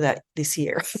used a lot of that this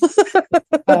year.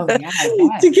 Oh, yeah.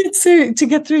 to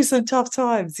get through some tough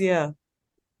times. Yeah.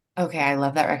 Okay, I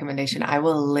love that recommendation. I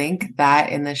will link that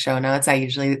in the show notes. I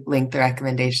usually link the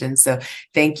recommendations. So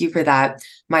thank you for that.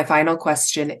 My final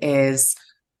question is,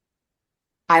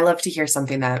 I love to hear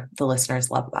something that the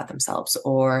listeners love about themselves,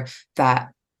 or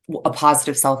that a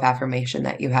positive self-affirmation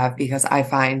that you have, because I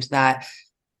find that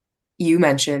you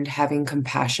mentioned having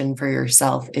compassion for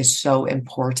yourself is so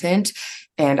important.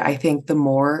 And I think the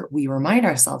more we remind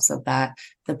ourselves of that,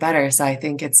 the better. So I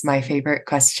think it's my favorite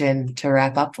question to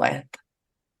wrap up with.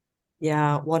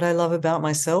 Yeah. What I love about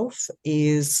myself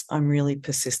is I'm really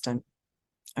persistent.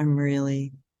 It's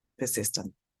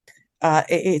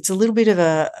a little bit of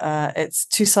it's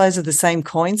 2 sides of the same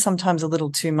coin, sometimes a little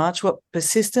too much. What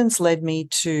persistence led me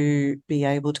to be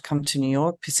able to come to New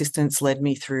York. Persistence led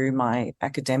me through my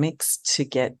academics to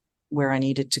get where I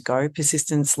needed to go.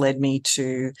 Persistence led me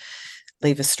to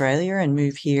leave Australia and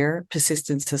move here.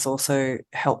 Persistence has also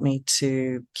helped me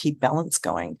to keep balance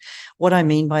going. What I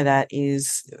mean by that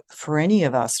is, for any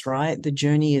of us, right, the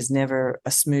journey is never a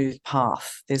smooth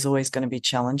path. There's always going to be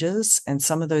challenges, and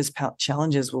some of those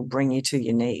challenges will bring you to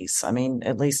your knees. I mean,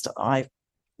 at least I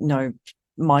know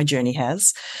my journey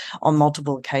has on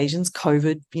multiple occasions.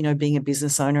 COVID, being a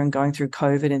business owner and going through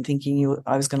COVID and thinking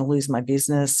I was going to lose my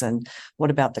business, and what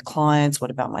about the clients?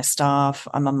 What about my staff?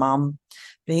 I'm a mum.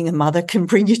 Being a mother can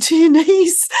bring you to your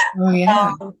knees. Oh,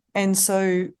 yeah. And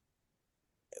so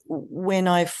when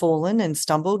I've fallen and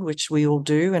stumbled, which we all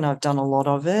do, and I've done a lot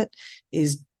of it,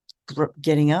 is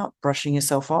getting up, brushing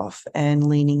yourself off and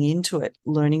leaning into it,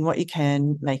 learning what you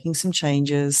can, making some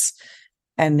changes,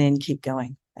 and then keep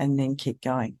going, and then keep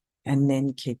going, and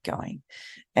then keep going.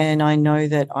 And I know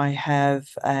that I have,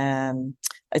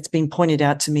 it's been pointed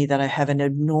out to me that I have an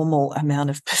abnormal amount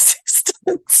of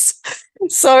persistence.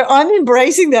 So I'm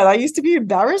embracing that. I used to be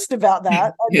embarrassed about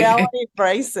that, and now I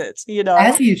embrace it,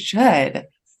 As you should.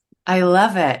 I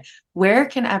love it. Where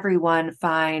can everyone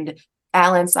find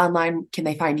Balance online? Can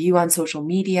they find you on social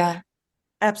media?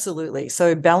 Absolutely.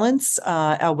 So Balance,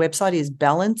 our website is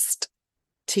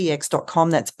balancedtx.com.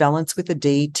 That's balance with a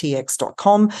D,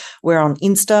 tx.com. We're on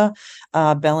Insta,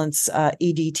 Balance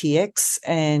EDTX,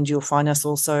 and you'll find us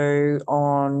also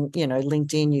on,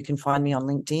 LinkedIn. You can find me on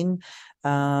LinkedIn.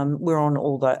 We're on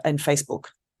and Facebook.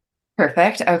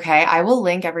 Perfect. Okay. I will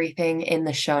link everything in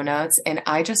the show notes. And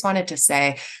I just wanted to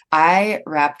say, I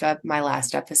wrapped up my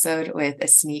last episode with a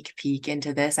sneak peek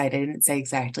into this. I didn't say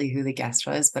exactly who the guest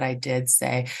was, but I did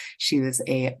say she was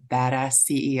a badass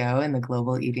CEO in the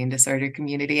global eating disorder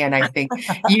community. And I think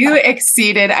you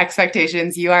exceeded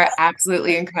expectations. You are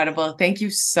absolutely incredible. Thank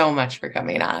you so much for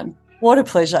coming on. What a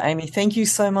pleasure, Amy. Thank you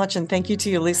so much. And thank you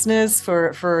to your listeners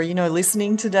for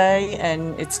listening today.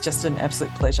 And it's just an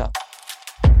absolute pleasure.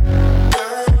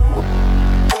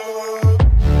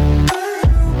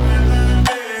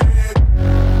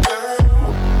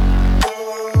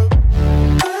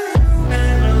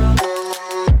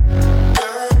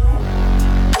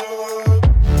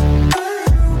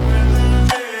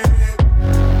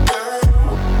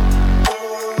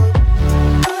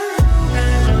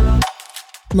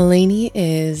 Melainie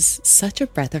is such a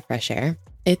breath of fresh air.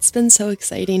 It's been so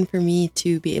exciting for me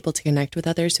to be able to connect with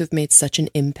others who have made such an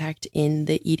impact in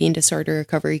the eating disorder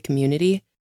recovery community.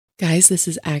 Guys, this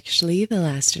is actually the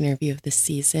last interview of the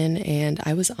season, and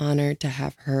I was honored to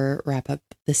have her wrap up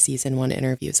the season 1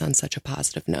 interviews on such a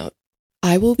positive note.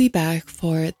 I will be back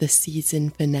for the season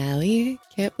finale.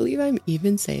 Can't believe I'm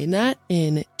even saying that,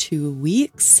 in 2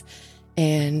 weeks.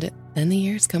 And then the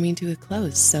year is coming to a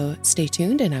close, so stay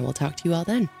tuned and I will talk to you all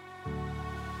then.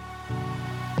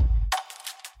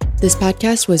 This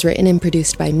podcast was written and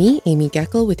produced by me, Amy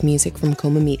Geckel, with music from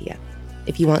Coma Media.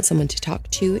 If you want someone to talk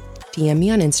to, DM me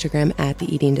on Instagram at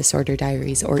The Eating Disorder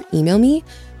Diaries or email me.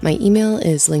 My email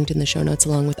is linked in the show notes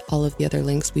along with all of the other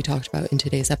links we talked about in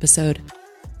today's episode.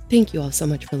 Thank you all so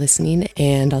much for listening,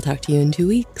 and I'll talk to you in 2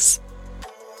 weeks.